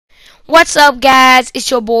What's up, guys?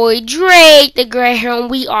 It's your boy Drake the Gray here,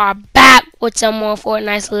 and we are back with some more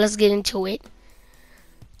Fortnite. So let's get into it.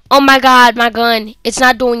 Oh my God, my gun! It's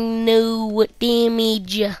not doing no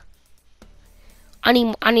damage. I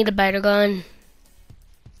need a better gun.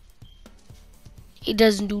 It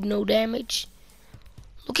doesn't do no damage.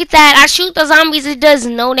 Look at that! I shoot the zombies, it does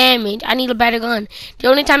no damage. I need a better gun. The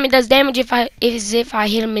only time it does damage is if I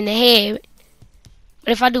hit them in the head.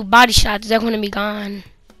 But if I do body shots, they're gonna be gone.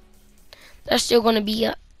 They're still gonna be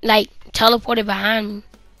like teleported behind me.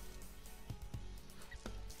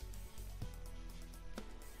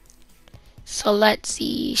 So let's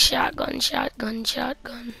see. Shotgun.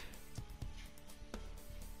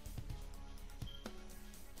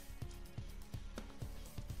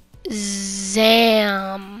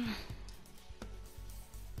 Zam.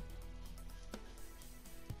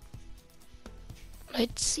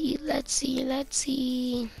 Let's see.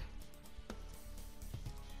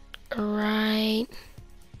 Right.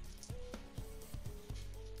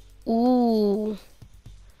 Ooh.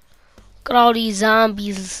 Look at all these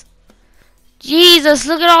zombies. Jesus,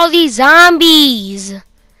 look at all these zombies.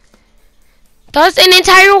 That's an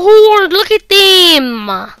entire horde. Look at them.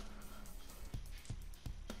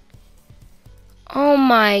 Oh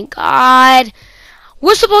my God.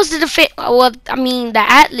 We're supposed to defend, well, I mean, the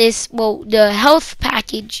Atlas, well, the health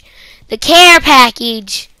package, the care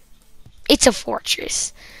package, it's a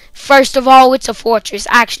fortress. First of all, it's a fortress,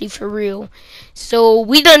 actually, for real. So,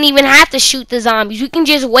 we don't even have to shoot the zombies. We can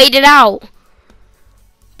just wait it out.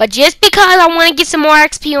 But just because I want to get some more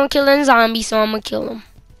XP on killing zombies, so I'm going to kill them.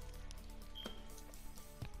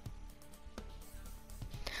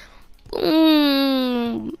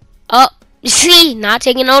 Boom. Oh, see, not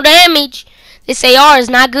taking no damage. This AR is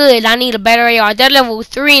not good. I need a better AR. They're level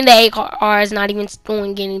 3 and the AR is not even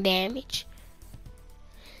doing any damage.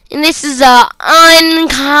 And this is a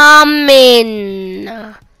uncommon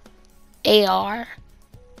AR.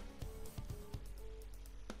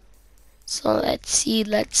 So let's see.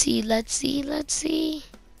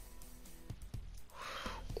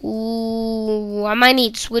 Ooh, I might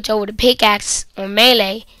need to switch over to pickaxe or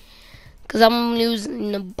melee, because I'm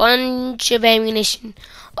losing a bunch of ammunition.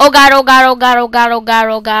 Oh God.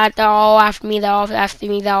 They're all after me.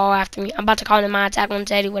 I'm about to call it my attack on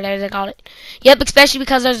Teddy, whatever they call it. Yep, especially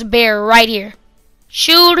because there's a bear right here.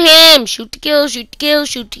 Shoot him. Shoot to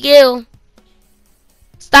kill.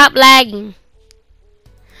 Stop lagging.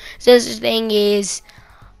 So this thing is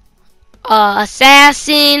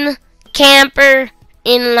assassin, camper,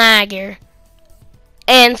 and lagger.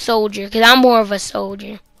 And soldier, because I'm more of a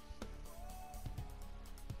soldier.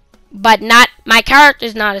 But not, my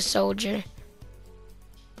character's not a soldier.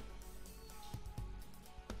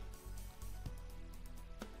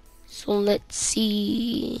 So let's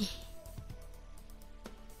see.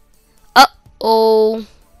 Uh-oh.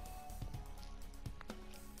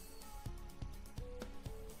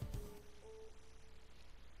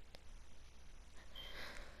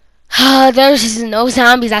 There's no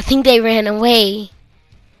zombies. I think they ran away.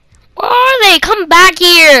 Where are they? Come back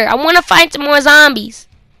here. I want to fight some more zombies.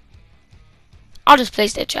 I'll just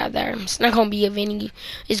place that trap there. It's not going to be of any.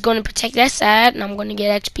 It's going to protect that side, and I'm going to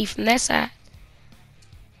get XP from that side.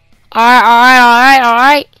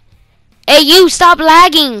 Alright. Hey, you, stop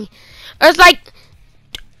lagging. There's like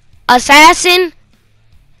assassin,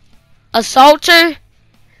 assaulter,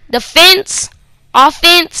 defense,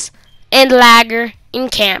 offense, and lagger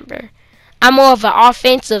and camper. I'm more of an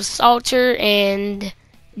offensive assaulter and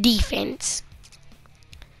defense.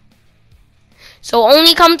 So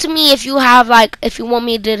only come to me if you have if you want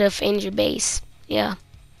me to defend your base. Yeah.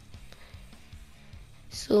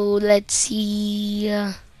 So let's see.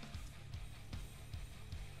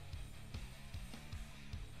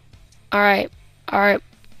 Alright.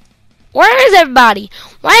 Where is everybody?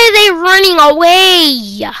 Why are they running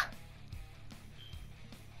away?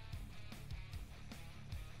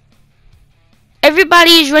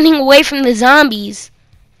 Everybody is running away from the zombies.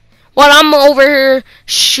 While I'm over here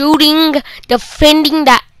shooting, defending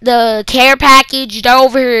the care package, they're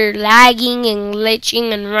over here lagging and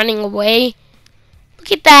glitching and running away.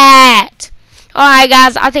 Look at that. Alright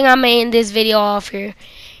guys, I think I'm going to end this video off here.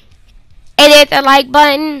 And hit the like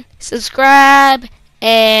button, subscribe,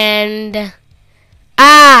 and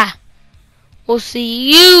we'll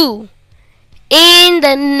see you in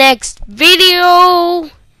the next video.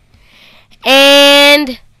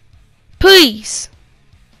 And peace.